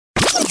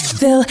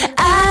Phil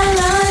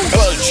Allen.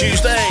 Hello,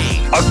 Tuesday.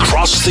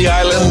 Across the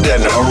island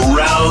and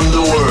around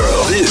the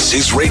world. This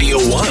is Radio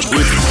 1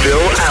 with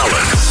Phil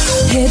Allen.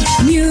 Hit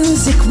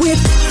music with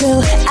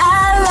Phil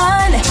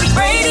Allen.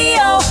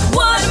 Radio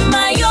 1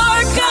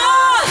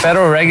 Mallorca.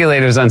 Federal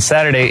regulators on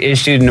Saturday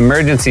issued an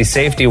emergency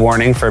safety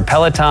warning for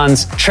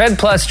Peloton's Tread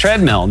Plus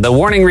treadmill. The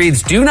warning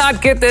reads, do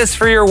not get this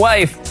for your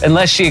wife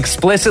unless she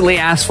explicitly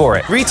asks for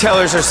it.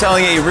 Retailers are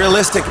selling a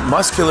realistic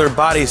muscular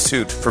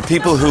bodysuit for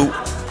people who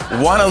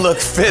want to look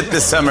fit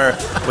this summer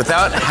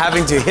without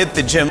having to hit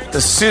the gym.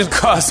 The suit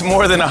costs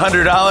more than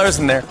 $100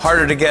 and they're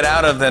harder to get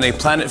out of than a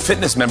Planet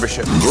Fitness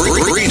membership.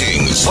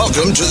 Greetings.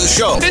 Welcome to the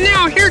show. And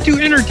now here to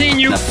entertain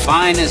you, the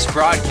finest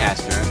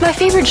broadcaster. My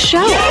favorite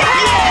show.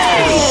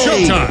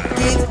 Showtime.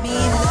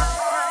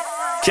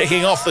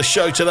 Kicking off the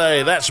show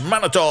today, that's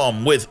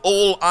Manadom with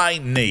All I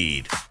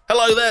Need.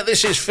 Hello there,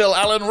 this is Phil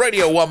Allen,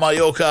 Radio 1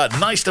 Mallorca.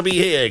 Nice to be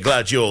here.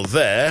 Glad you're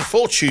there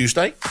for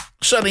Tuesday.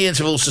 Sunny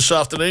intervals this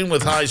afternoon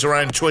with highs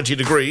around 20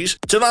 degrees.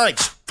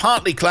 Tonight,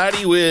 partly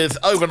cloudy with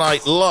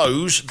overnight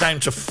lows down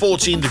to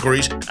 14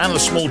 degrees and a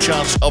small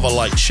chance of a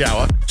light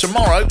shower.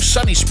 Tomorrow,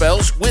 sunny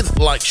spells with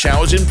light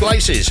showers in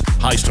places.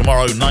 Highs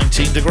tomorrow,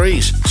 19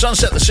 degrees.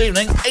 Sunset this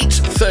evening,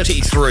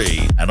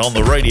 8:33. And on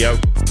the radio,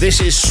 this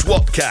is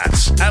Swat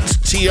Cats and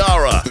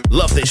Tiara.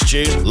 Love this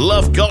tune.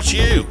 Love Got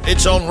You.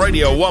 It's on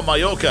Radio 1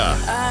 Mallorca.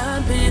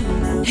 I've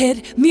been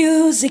hit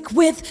music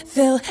with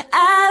Phil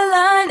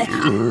Allen.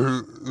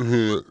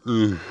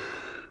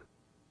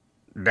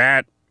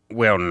 That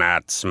will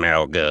not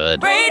smell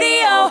good.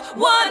 Radio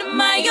 1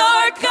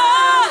 Mallorca.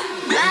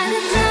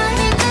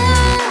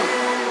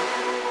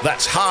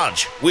 That's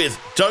Haj with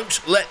Don't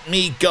Let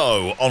Me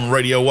Go on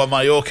Radio 1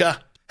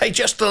 Mallorca. Hey,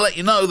 just to let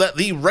you know that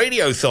the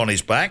Radiothon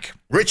is back.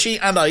 Richie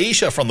and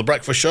Aisha from The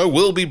Breakfast Show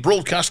will be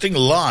broadcasting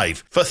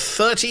live for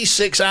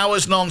 36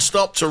 hours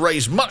non-stop to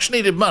raise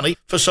much-needed money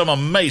for some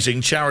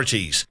amazing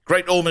charities.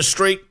 Great Ormond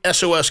Street,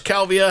 SOS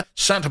Calvia,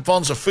 Santa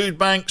Ponsa Food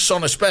Bank,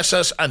 Sonas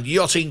Pesas and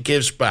Yachting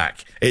Gives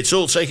Back. It's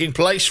all taking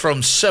place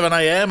from 7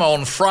 a.m.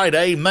 on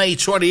Friday, May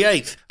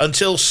 28th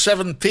until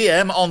 7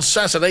 p.m. on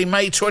Saturday,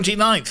 May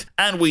 29th.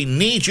 And we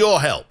need your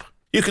help.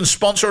 You can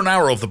sponsor an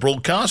hour of the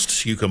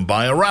broadcast, you can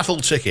buy a raffle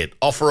ticket,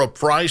 offer a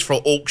prize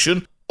for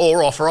auction,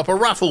 or offer up a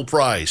raffle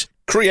prize.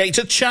 Create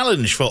a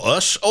challenge for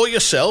us or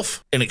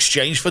yourself in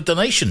exchange for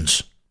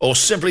donations, or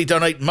simply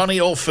donate money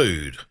or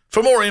food.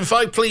 For more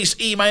info, please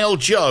email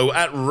Joe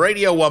at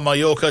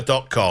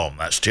radio1mallorca.com.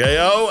 That's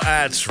J-O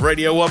at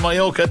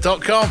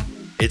radio1mallorca.com.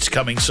 It's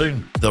coming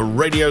soon. The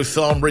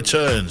Radiothon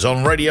returns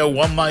on Radio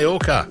 1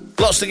 Mallorca.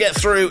 Lots to get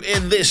through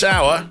in this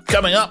hour.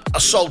 Coming up, a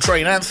Soul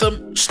Train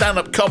anthem,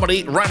 stand-up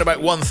comedy, round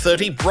about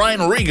 1:30,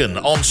 Brian Regan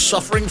on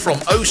suffering from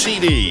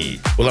OCD.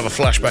 We'll have a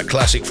flashback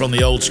classic from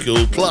the old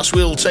school, plus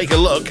we'll take a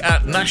look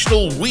at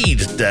National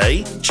Weed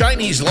Day,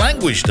 Chinese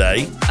Language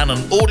Day, and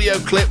an audio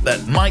clip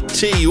that might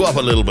tear you up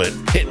a little bit.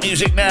 Hit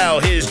music now,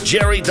 here's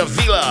Jerry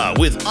Davila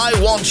with I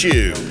Want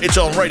You. It's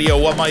on Radio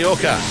 1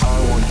 Mallorca.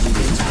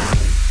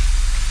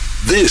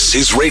 This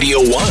is Radio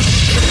 1.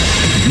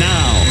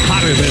 Now,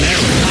 hotter than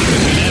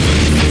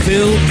ever,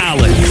 Phil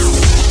Allen.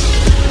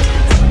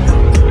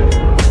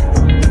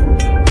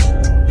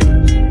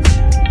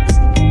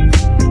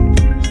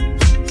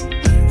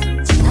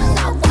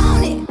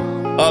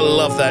 I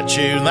love that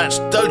tune. That's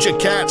Doja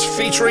Cat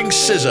featuring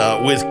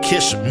SZA with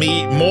Kiss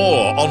Me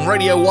More on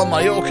Radio 1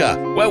 Mallorca,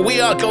 where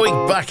we are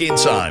going back in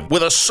time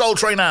with a Soul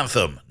Train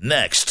anthem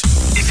next.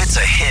 If it's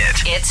a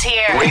hit, It's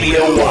here.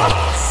 Radio 1.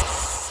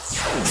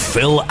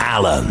 Phil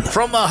Allen.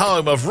 From the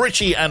home of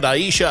Richie and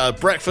Aisha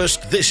at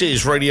breakfast, this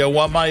is Radio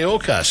 1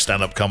 Mallorca,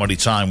 stand-up comedy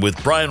time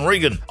with Brian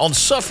Regan on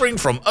suffering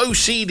from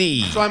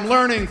OCD. So I'm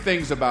learning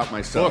things about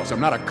myself. Books,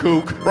 I'm not a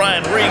kook.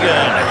 Brian Regan,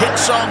 a hit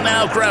song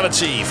now,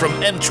 Gravity, from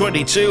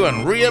M22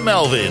 and Rhea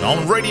Melvin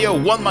on Radio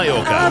 1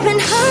 Mallorca. I've been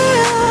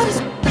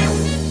hurt.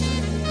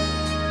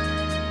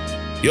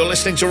 You're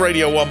listening to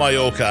Radio 1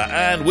 Mallorca,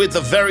 and with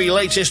the very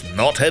latest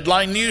Not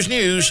Headline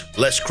News,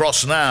 let's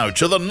cross now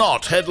to the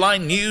Not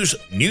Headline News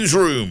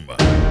newsroom.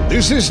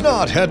 This is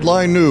Not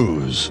Headline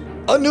News.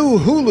 A new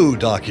Hulu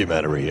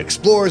documentary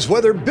explores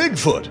whether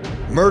Bigfoot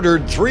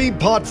murdered 3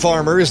 pot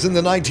farmers in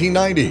the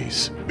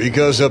 1990s,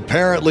 because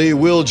apparently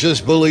we'll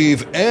just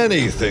believe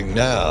anything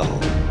now.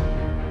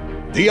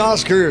 The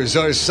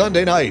Oscars are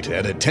Sunday night,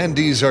 and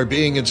attendees are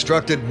being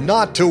instructed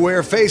not to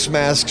wear face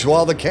masks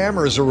while the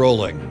cameras are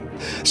rolling.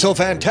 So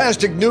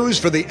fantastic news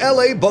for the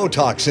LA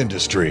Botox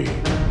industry.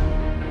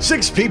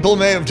 6 people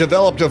may have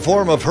developed a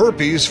form of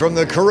herpes from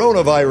the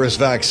coronavirus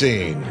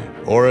vaccine.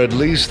 Or at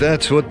least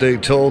that's what they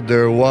told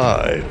their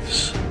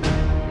wives.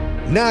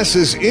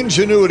 NASA's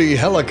Ingenuity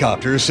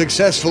helicopter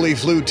successfully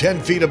flew 10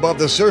 feet above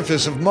the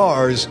surface of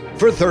Mars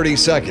for 30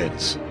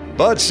 seconds.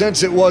 But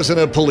since it wasn't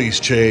a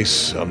police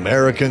chase,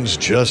 Americans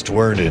just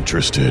weren't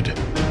interested.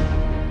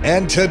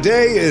 And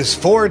today is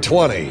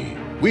 420.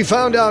 We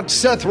found out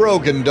Seth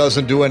Rogen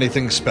doesn't do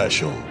anything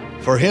special.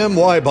 For him,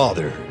 why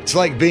bother? It's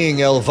like being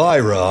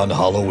Elvira on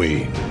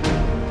Halloween.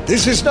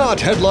 This is Not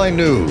Headline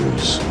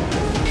News.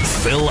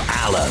 Phil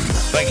Allen.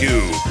 Thank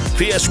you.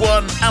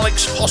 PS1,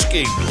 Alex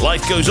Hosking,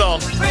 Life Goes On.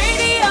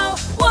 Radio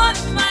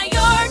 1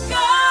 Mallorca.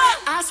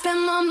 I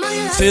spend my money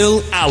like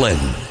Phil Allen.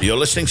 You're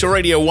listening to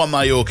Radio 1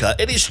 Mallorca.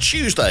 It is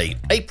Tuesday,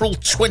 April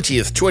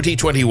 20th,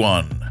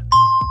 2021.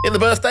 In the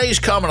birthdays,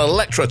 Carmen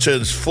Electra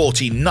turns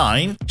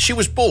 49. She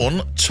was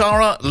born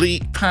Tara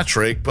Lee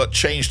Patrick, but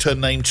changed her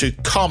name to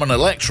Carmen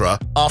Electra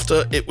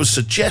after it was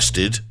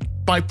suggested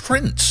by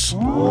Prince.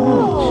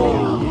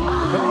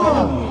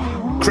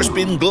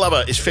 Crispin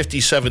Glover is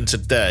 57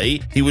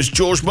 today. He was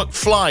George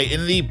McFly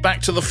in the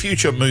Back to the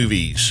Future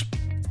movies.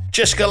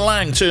 Jessica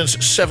Lange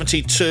turns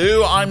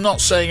 72. I'm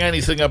not saying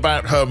anything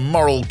about her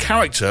moral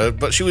character,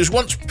 but she was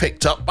once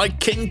picked up by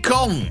King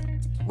Kong.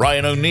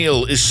 Ryan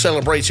O'Neal is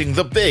celebrating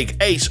the big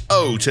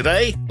 8-0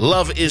 today.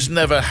 Love is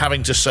never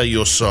having to say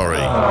you're sorry.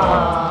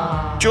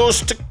 Jaws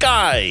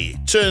Takai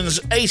turns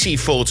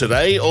 84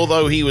 today,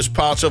 although he was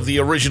part of the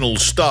original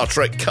Star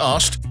Trek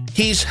cast.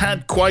 He's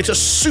had quite a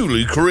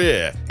Sulu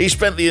career. He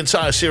spent the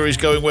entire series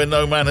going where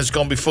no man has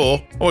gone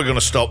before. We're going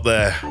to stop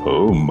there.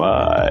 Oh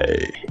my.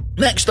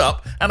 Next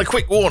up, and a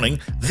quick warning,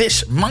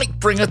 this might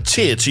bring a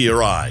tear to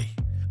your eye.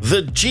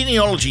 The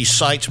genealogy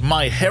site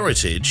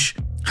MyHeritage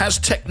has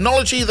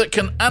technology that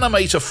can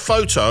animate a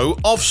photo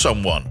of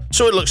someone,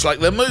 so it looks like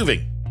they're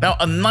moving. Now,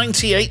 a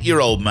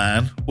 98-year-old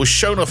man was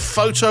shown a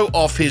photo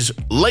of his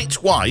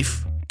late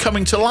wife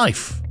coming to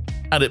life,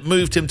 and it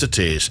moved him to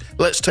tears.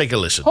 Let's take a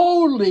listen.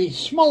 Holy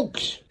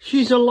smokes,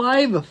 she's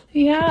alive.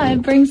 Yeah,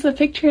 it brings the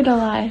picture to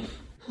life.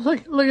 Look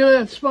at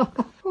that smile.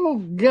 Oh,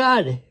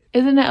 God.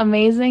 Isn't it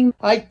amazing?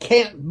 I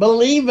can't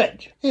believe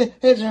it.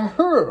 It's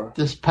her.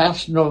 This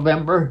past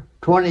November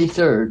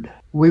 23rd,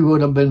 we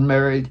would have been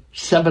married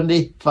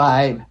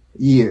 75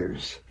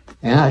 years.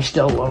 And I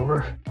still love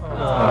her.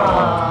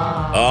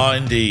 Ah,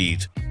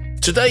 indeed.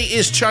 Today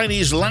is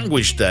Chinese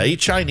Language Day.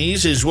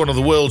 Chinese is one of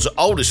the world's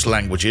oldest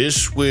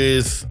languages,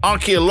 with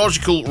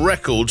archaeological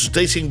records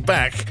dating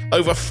back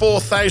over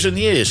 4,000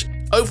 years.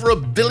 Over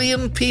 1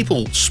 billion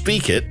people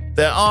speak it.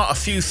 There are a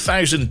few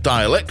thousand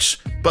dialects,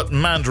 but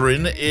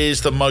Mandarin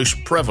is the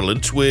most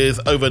prevalent, with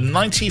over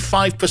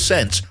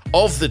 95%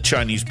 of the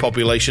Chinese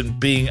population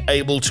being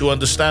able to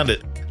understand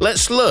it.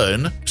 Let's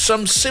learn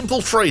some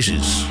simple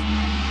phrases.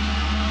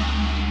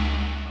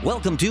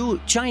 Welcome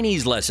to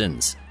Chinese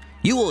Lessons.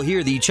 You will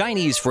hear the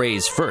Chinese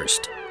phrase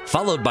first,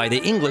 followed by the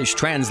English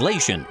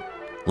translation.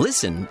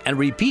 Listen and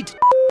repeat.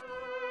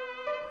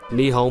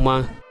 你好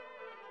吗?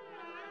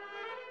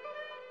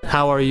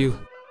 How are you?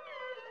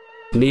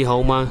 你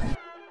好吗?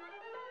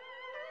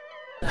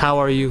 How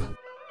are you?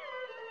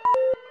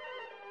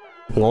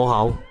 我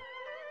好.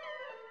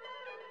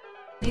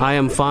 I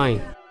am fine.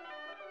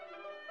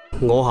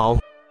 我好.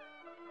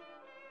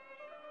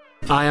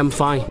 I am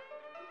fine.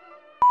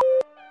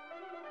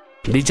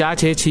 你揸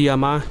車似阿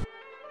媽?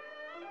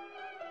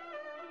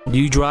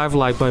 You drive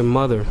like my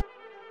mother.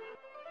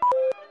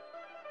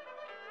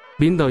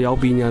 邊度有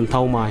便人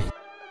偷賣?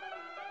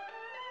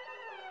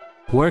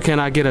 Where can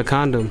I get a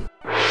condom?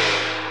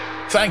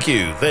 Thank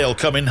you, they'll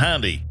come in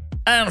handy.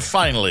 And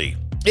finally,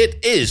 it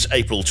is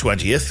April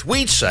 20th.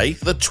 We'd say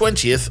the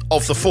 20th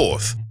of the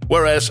 4th,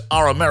 whereas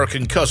our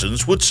American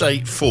cousins would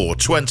say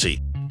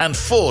 420. And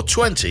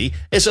 420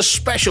 is a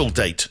special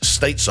date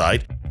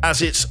stateside,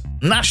 as it's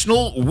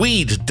National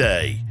Weed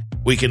Day.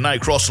 We can now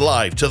cross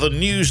live to the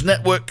news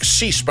network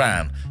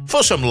C-SPAN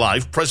for some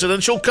live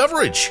presidential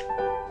coverage.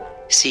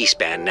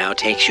 C-SPAN now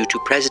takes you to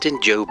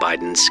President Joe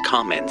Biden's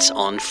comments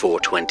on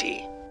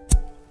 420.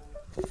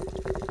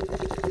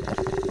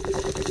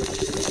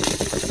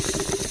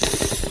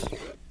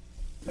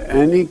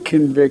 Any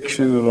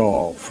conviction at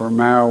all for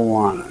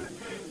marijuana,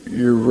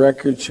 your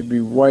record should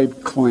be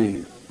wiped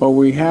clean. But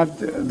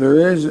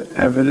there is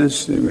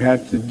evidence that we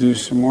have to do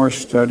some more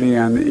study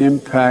on the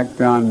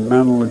impact on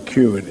mental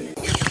acuity.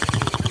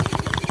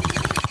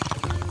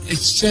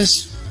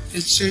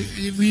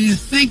 When you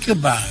think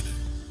about it,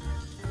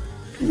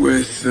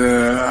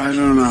 I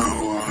don't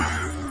know.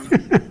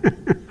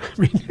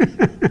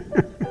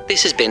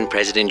 This has been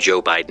President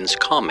Joe Biden's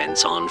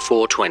comments on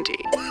 420.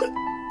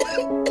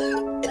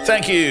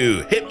 Thank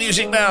you. Hit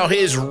music now.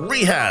 Here's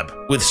Rehab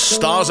with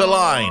Stars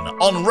Align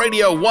on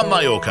Radio 1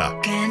 Mallorca.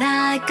 Can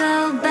I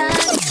go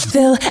back?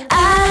 Phil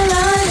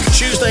Allen.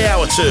 Tuesday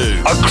hour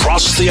 2.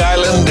 Across the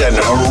island and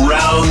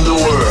around the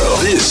world.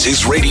 This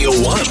is Radio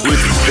 1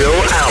 with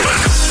Phil Allen.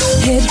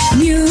 Hit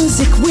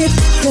music with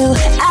Phil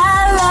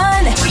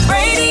Allen.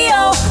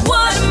 Radio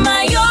 1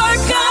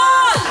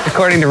 Mallorca.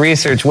 According to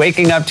research,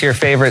 waking up to your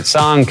favorite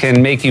song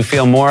can make you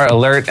feel more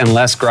alert and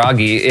less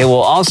groggy. It will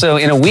also,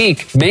 in a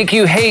week, make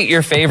you hate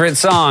your favorite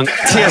song.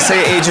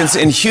 TSA agents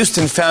in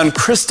Houston found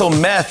crystal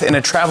meth in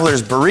a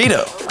traveler's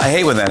burrito. I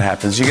hate when that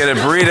happens. You get a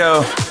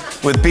burrito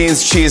with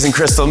beans, cheese, and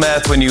crystal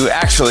meth when you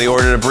actually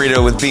ordered a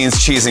burrito with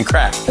beans, cheese, and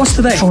crack. What's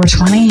today?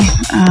 420.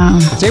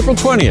 It's April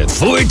 20th.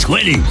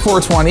 420.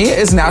 420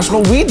 is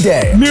National Weed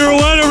Day.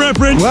 Marijuana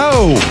reference.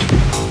 Whoa.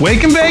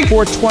 Wake and bake?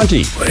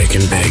 420. Wake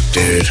and bake,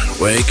 dude.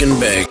 Wake and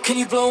bake. Can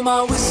you blow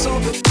my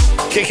whistle?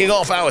 Kicking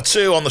off hour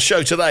 2 on the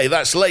show today,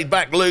 that's Laid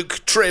Back Luke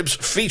Tribbs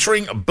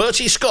featuring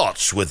Bertie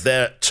Scott with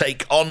their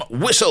take on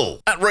Whistle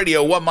at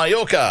Radio 1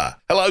 Mallorca.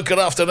 Hello, good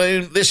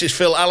afternoon. This is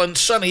Phil Allen.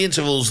 Sunny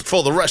intervals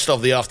for the rest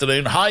of the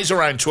afternoon. Highs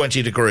around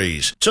 20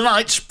 degrees.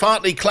 Tonight,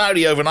 partly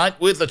cloudy overnight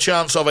with the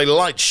chance of a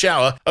light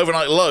shower.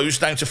 Overnight lows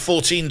down to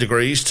 14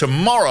 degrees.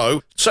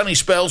 Tomorrow, sunny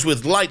spells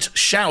with light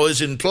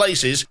showers in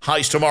places.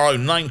 Highs tomorrow,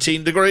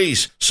 19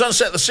 degrees.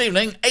 Sunset this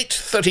evening,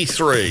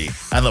 8:33.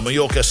 And the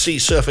Mallorca sea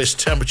surface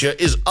temperature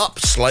is up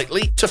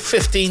slightly to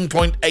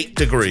 15.8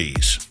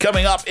 degrees.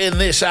 Coming up in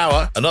this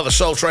hour, another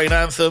Soul Train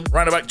anthem.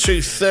 Round about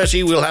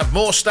 2:30, we'll have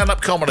more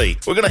stand-up comedy.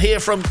 We're going to hear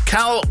from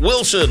Cal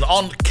Wilson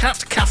on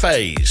Cat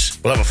Cafes.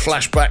 We'll have a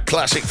flashback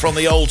classic from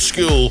the old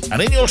school.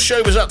 And in your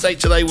Showbiz Update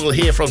today, we'll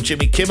hear from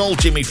Jimmy Kimmel,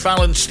 Jimmy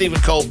Fallon, Stephen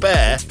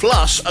Colbert,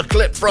 plus a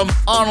clip from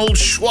Arnold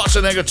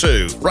Schwarzenegger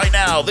too. Right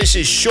now, this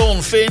is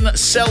Sean Finn,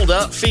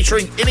 Zelda,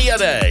 featuring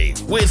Iniade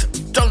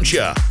with Don't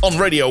Ya on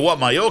Radio 1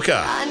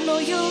 Mallorca. I know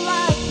you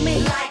like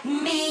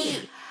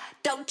me,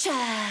 don't ya?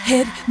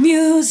 Hit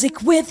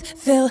music with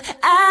Phil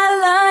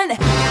Allen.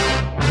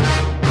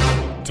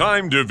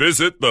 Time to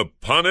visit the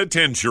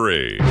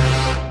penitentiary.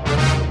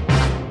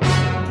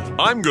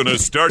 I'm gonna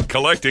start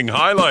collecting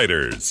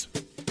highlighters.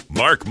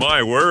 Mark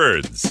my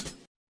words.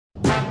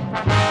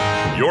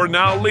 You're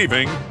now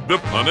leaving the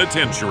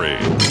penitentiary.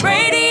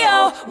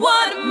 Radio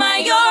 1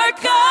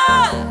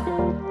 Mallorca.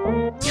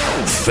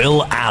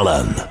 Phil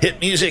Allen. Hit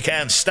music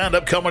and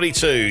stand-up comedy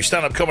too.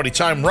 Stand-up comedy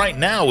time right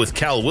now with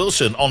Cal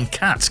Wilson on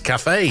Cat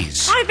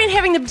Cafes. I've been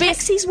having the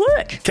best his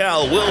work.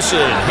 Cal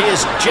Wilson,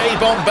 here's Jay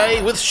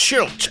Bombay with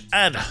Schult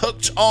and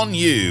Hooked on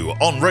You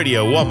on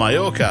Radio 1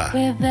 Mallorca.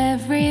 With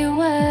every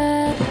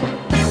word.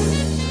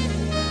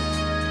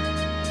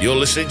 You're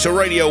listening to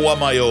Radio 1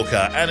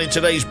 Mallorca, and in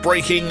today's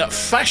breaking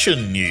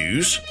fashion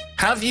news,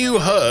 have you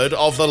heard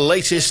of the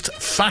latest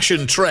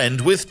fashion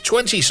trend with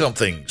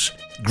 20-somethings?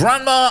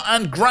 Grandma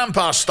and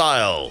Grandpa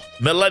style.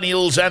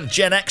 Millennials and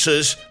Gen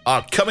Xers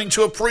are coming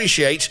to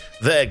appreciate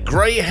their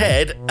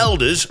grey-haired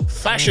elders'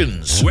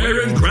 fashions.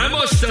 Wearing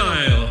Grandma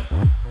style.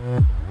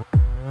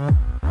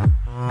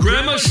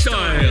 Grandma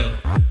style.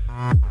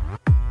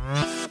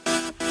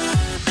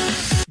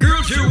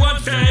 Girls who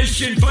want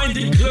fashion,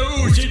 finding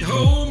clothes at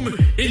home.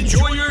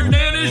 Enjoy your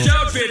Nana's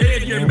outfit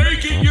and you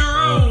make it your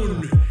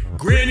own.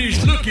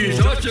 Granny's look is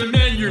awesome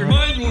and your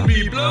mind will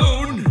be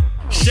blown.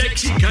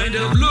 Sexy kind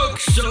of look,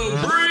 so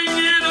bring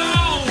it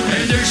on.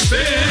 And there's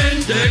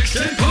spandex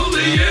and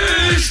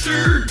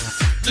polyester.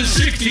 The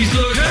 60s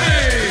look,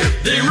 hey,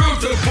 they wrote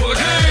the book,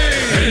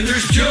 hey. And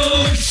there's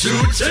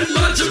jumpsuits and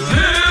lots of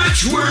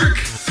patchwork.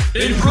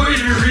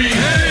 Embroidery,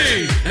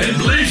 hey, and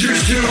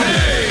blazers too,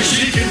 hey.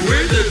 She can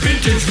wear the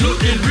vintage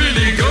look and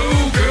really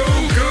go,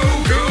 go, go,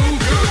 go,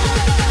 go.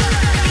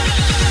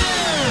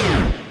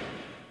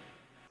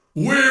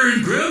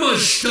 Wearing Grandma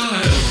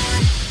style.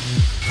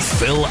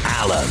 Phil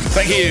Allen.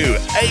 Thank you.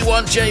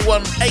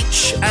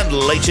 A1J1H and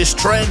latest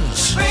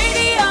trends.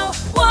 Radio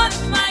 1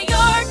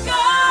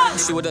 Mallorca.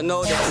 She wouldn't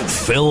know that.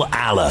 Phil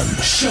Allen.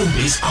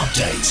 Showbiz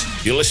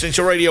Update. You're listening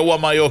to Radio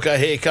 1 Mallorca.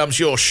 Here comes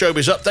your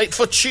Showbiz Update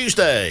for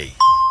Tuesday.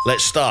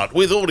 Let's start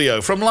with audio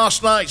from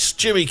last night's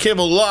Jimmy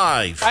Kimmel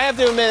Live. I have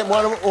to admit,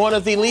 one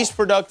of the least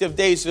productive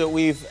days that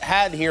we've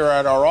had here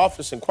at our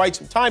office in quite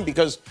some time,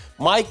 because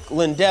Mike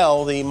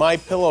Lindell, the My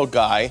Pillow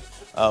guy,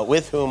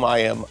 with whom I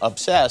am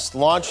obsessed,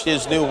 launched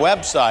his new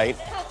website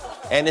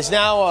and is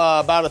now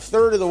about a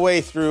third of the way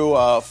through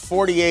a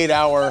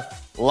 48-hour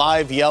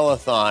live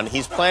Yellathon.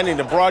 He's planning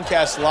to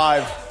broadcast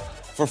live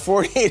for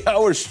 48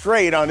 hours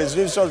straight on his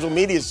new social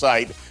media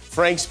site,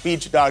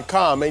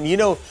 frankspeech.com. And, you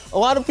know, a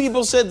lot of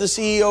people said the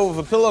CEO of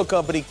a pillow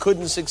company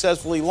couldn't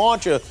successfully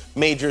launch a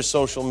major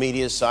social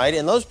media site,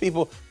 and those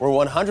people were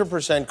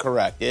 100%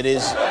 correct. It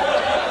is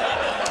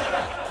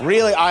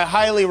really, I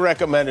highly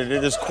recommend it.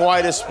 It is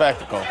quite a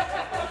spectacle.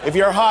 If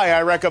you're high,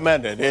 I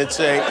recommend it. It's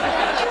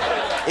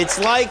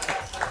like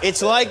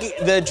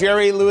the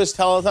Jerry Lewis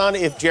telethon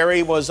if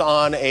Jerry was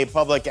on a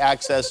public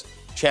access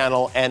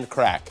channel and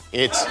crack.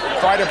 It's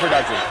quite a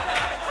production.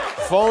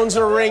 Phones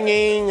are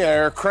ringing,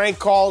 there are crank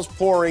calls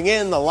pouring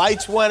in, the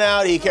lights went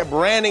out, he kept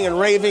ranting and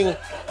raving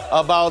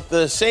about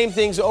the same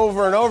things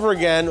over and over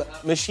again,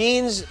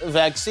 machines,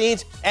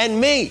 vaccines,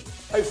 and me.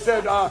 I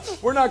said,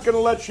 we're not going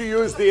to let you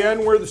use the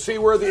N-word, the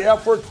C-word, the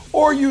F-word,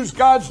 or use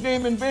God's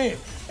name in vain.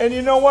 And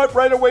you know what?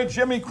 Right away,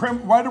 Jimmy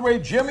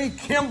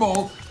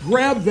Kimmel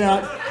grabbed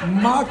that,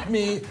 mocked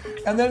me,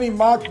 and then he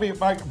mocked me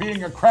by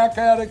being a crack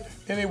addict.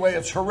 Anyway,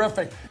 it's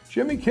horrific.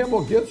 Jimmy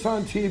Kimmel gets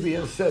on TV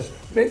and says,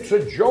 makes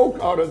a joke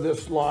out of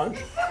this launch.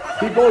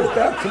 He goes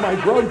back to my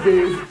drug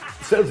days,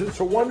 says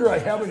it's a wonder I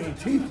have any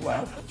teeth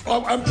left.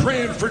 I'm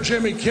praying for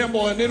Jimmy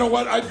Kimmel, and you know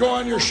what? I'd go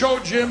on your show,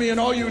 Jimmy, and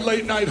all you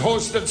late night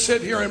hosts that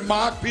sit here and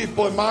mock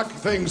people and mock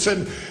things,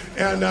 and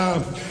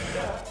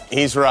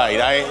he's right.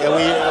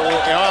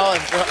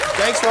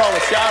 Thanks for all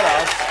the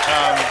shout-outs.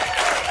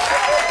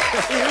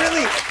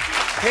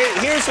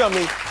 Here's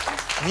something.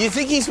 Do you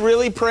think he's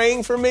really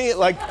praying for me?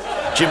 Like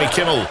Jimmy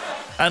Kimmel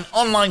An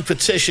online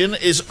petition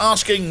is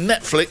asking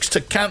Netflix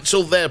to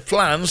cancel their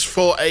plans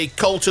for a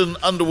Colton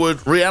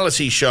Underwood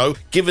reality show,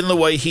 given the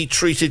way he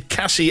treated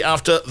Cassie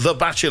after The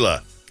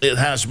Bachelor. It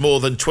has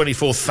more than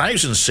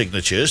 24,000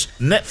 signatures.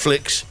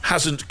 Netflix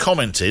hasn't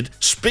commented.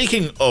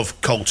 Speaking of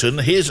Colton,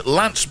 here's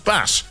Lance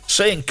Bass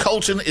saying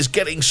Colton is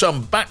getting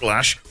some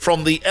backlash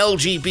from the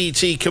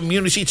LGBT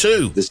community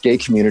too. This gay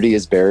community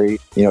is very,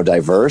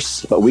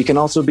 diverse, but we can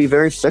also be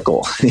very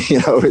fickle. He's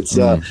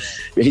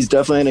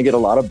definitely going to get a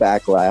lot of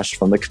backlash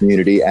from the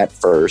community at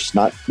first.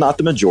 Not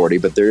the majority,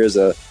 but there is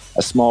a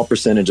small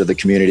percentage of the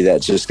community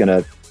that's just going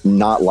to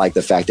not like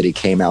the fact that he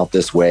came out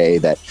this way,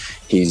 that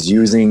he's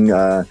using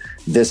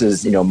this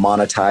is,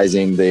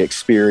 monetizing the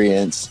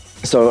experience.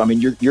 So,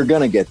 you're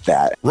going to get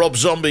that. Rob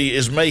Zombie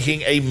is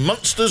making a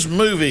Monsters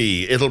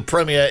movie. It'll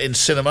premiere in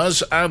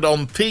cinemas and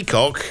on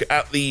Peacock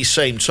at the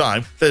same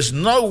time. There's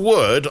no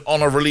word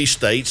on a release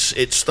date.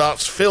 It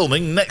starts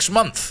filming next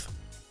month.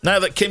 Now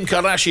that Kim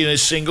Kardashian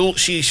is single,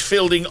 she's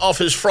fielding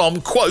offers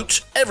from, quote,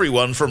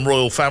 everyone from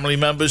royal family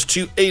members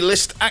to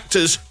A-list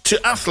actors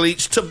to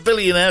athletes to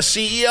billionaire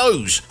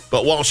CEOs.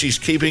 But while she's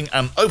keeping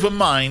an open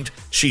mind,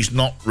 she's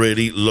not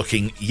really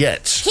looking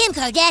yet. Kim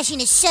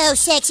Kardashian is so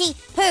sexy.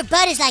 Her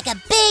butt is like a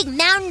big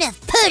mountain of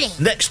pudding.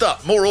 Next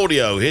up, more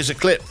audio. Here's a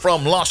clip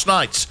from last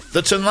night's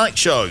The Tonight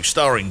Show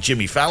starring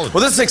Jimmy Fallon.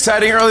 Well, this is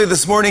exciting. Early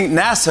this morning,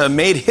 NASA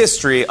made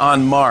history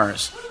on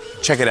Mars.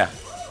 Check it out.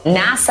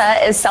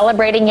 NASA is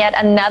celebrating yet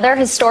another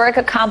historic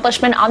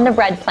accomplishment on the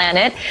Red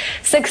Planet,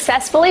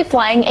 successfully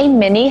flying a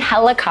mini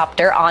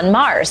helicopter on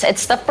Mars.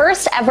 It's the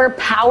first ever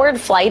powered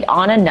flight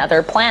on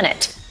another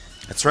planet.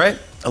 That's right.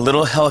 A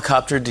little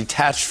helicopter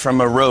detached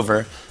from a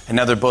rover, and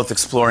now they're both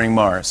exploring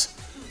Mars.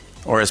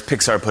 Or as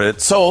Pixar put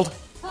it, sold.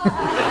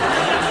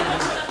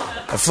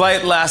 The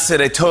flight lasted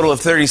a total of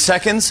 30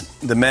 seconds.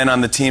 The men on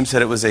the team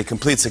said it was a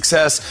complete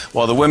success,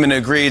 while the women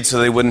agreed so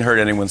they wouldn't hurt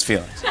anyone's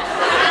feelings.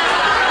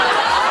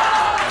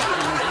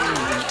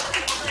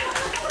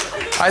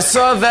 I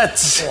saw that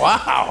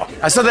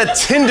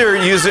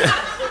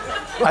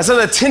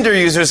Tinder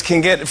users can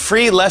get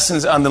free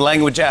lessons on the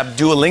language app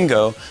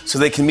Duolingo so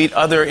they can meet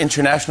other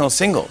international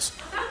singles.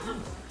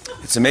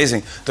 It's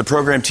amazing. The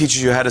program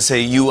teaches you how to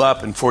say you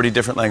up in 40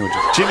 different languages.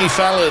 Jimmy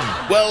Fallon.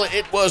 Well,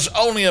 it was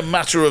only a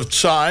matter of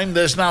time.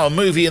 There's now a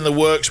movie in the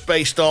works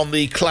based on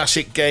the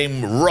classic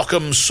game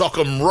Rock'em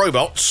Sock'em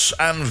Robots,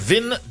 and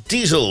Vin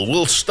Diesel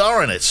will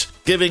star in it.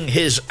 Giving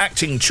his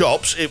acting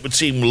chops, it would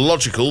seem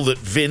logical that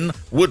Vin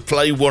would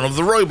play one of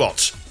the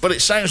robots. But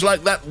it sounds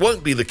like that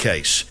won't be the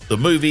case. The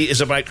movie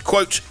is about,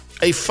 quote,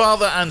 a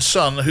father and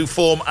son who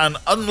form an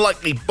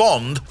unlikely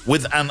bond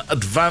with an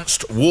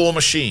advanced war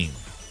machine.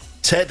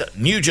 Ted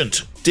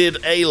Nugent did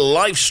a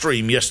live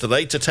stream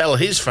yesterday to tell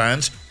his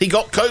fans he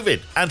got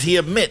COVID, and he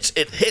admits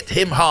it hit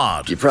him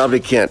hard. You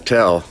probably can't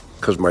tell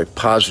because my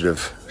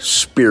positive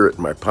spirit,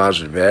 my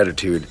positive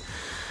attitude,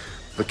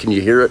 but can you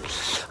hear it?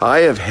 I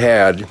have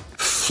had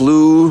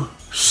flu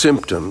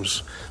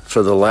symptoms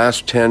for the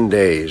last 10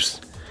 days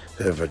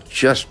that have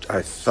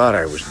I thought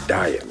I was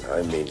dying.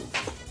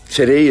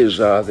 Today is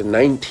the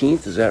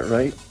 19th, is that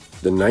right?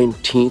 The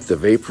 19th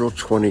of April,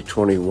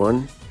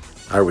 2021.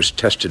 I was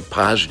tested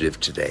positive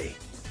today.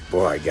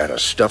 Boy, I got a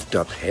stuffed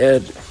up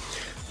head,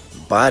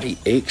 body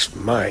aches.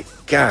 My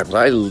God,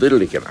 I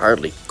literally can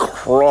hardly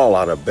crawl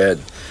out of bed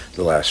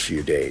the last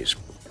few days.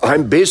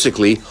 I'm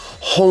basically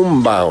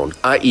homebound,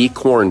 i.e.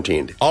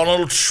 quarantined.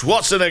 Arnold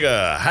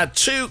Schwarzenegger had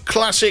two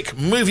classic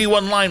movie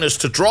one-liners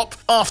to drop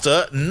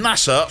after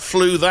NASA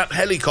flew that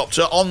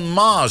helicopter on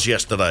Mars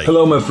yesterday.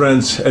 Hello, my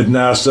friends at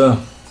NASA.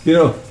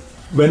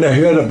 When I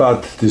heard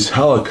about this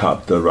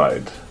helicopter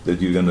ride that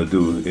you're going to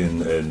do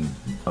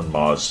on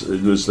Mars,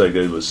 it was like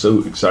I was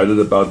so excited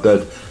about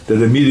that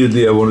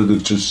immediately I wanted to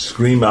just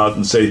scream out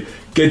and say,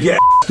 get your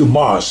ass to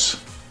Mars.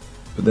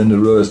 But then I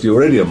realized you're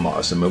already on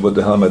Mars. What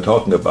the hell am I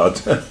talking about?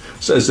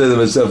 So I said to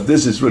myself,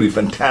 this is really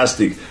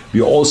fantastic.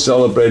 We're all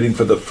celebrating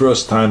for the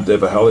first time to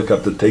have a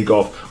helicopter take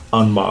off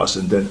on Mars.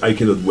 And then I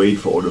cannot wait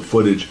for all the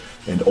footage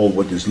and all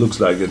what this looks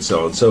like and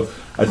so on. So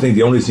I think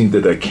the only thing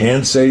that I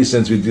can say,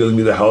 since we're dealing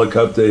with a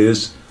helicopter,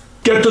 is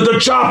get to the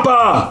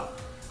chopper!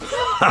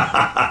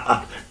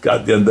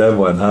 Goddamn that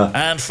one, huh?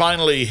 And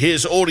finally,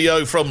 here's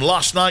audio from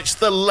last night's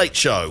The Late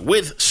Show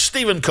with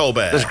Stephen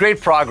Colbert. There's great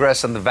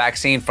progress on the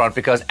vaccine front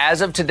because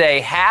as of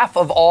today, half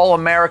of all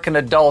American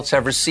adults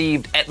have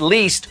received at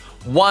least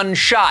one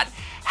shot.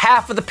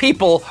 Half of the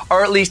people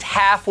are at least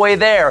halfway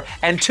there,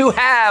 and two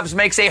halves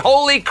makes a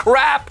holy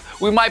crap,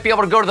 we might be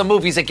able to go to the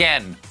movies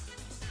again.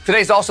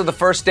 Today's also the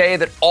first day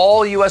that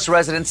all U.S.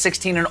 residents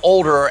 16 and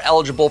older are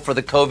eligible for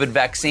the COVID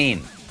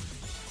vaccine.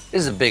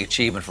 This is a big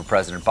achievement for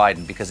President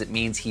Biden because it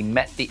means he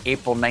met the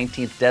April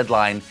 19th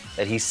deadline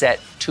that he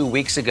set 2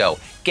 weeks ago,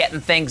 getting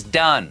things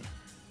done.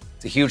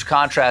 It's a huge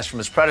contrast from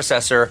his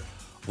predecessor,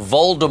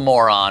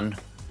 Voldemort.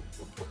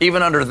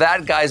 Even under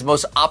that guy's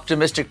most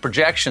optimistic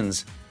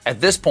projections,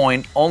 at this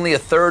point, only a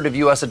third of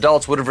U.S.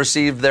 adults would have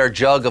received their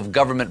jug of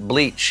government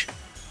bleach.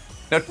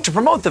 Now, to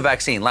promote the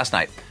vaccine last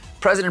night,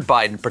 President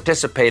Biden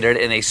participated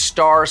in a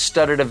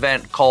star-studded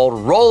event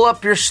called Roll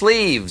Up Your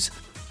Sleeves,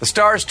 The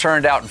stars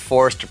turned out in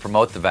force to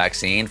promote the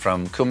vaccine,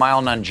 from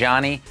Kumail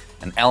Nanjiani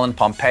and Ellen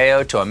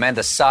Pompeo to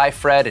Amanda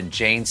Seyfried and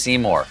Jane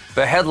Seymour.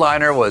 The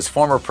headliner was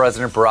former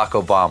President Barack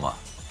Obama.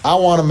 I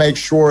want to make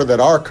sure that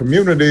our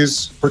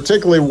communities,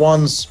 particularly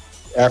ones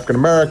African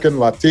American,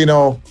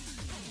 Latino,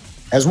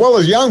 as well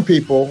as young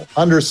people,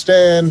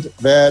 understand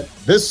that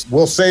this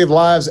will save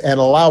lives and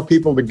allow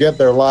people to get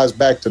their lives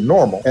back to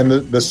normal. And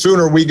the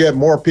sooner we get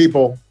more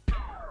people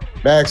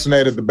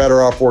vaccinated, the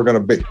better off we're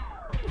going to be.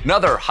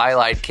 Another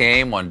highlight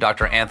came when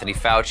Dr. Anthony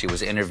Fauci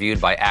was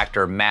interviewed by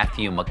actor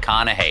Matthew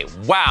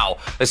McConaughey. Wow,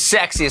 the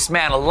sexiest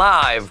man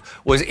alive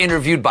was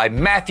interviewed by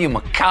Matthew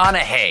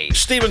McConaughey.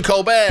 Stephen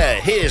Colbert,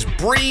 here's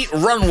Bree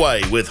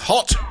Runway with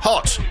Hot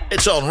Hot.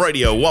 It's on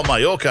Radio 1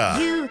 Mallorca.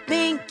 You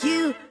think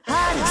you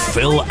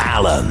Phil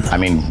Allen. I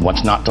mean,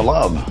 what's not to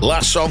love?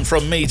 Last song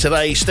from me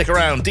today. Stick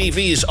around.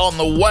 DV's on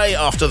the way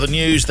after the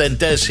news. Then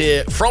Des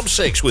here from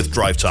 6 with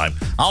Drive Time.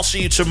 I'll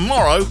see you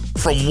tomorrow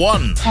from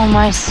 1. Oh,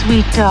 my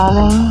sweet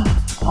darling.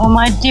 Oh,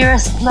 my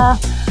dearest love.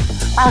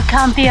 I'll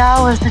count the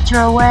hours that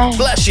you're away.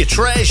 Bless you,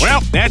 Trish. Well,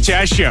 that's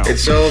our show.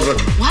 It's over.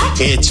 What?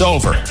 It's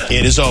over.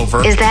 It is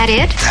over. Is that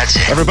it? That's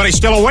it. Everybody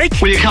still awake?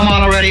 Will you come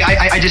on already?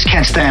 I just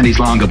can't stand these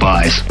long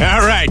goodbyes.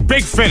 All right,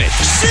 big finish.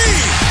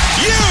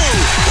 See you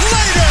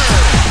later.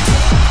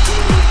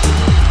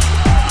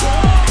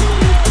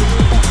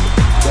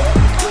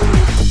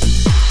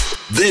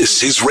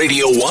 This is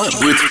Radio 1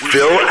 with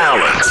Phil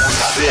Allen.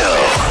 Phil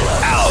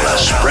Allen.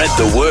 Spread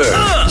the word.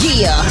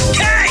 Yeah.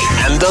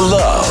 And the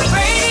love.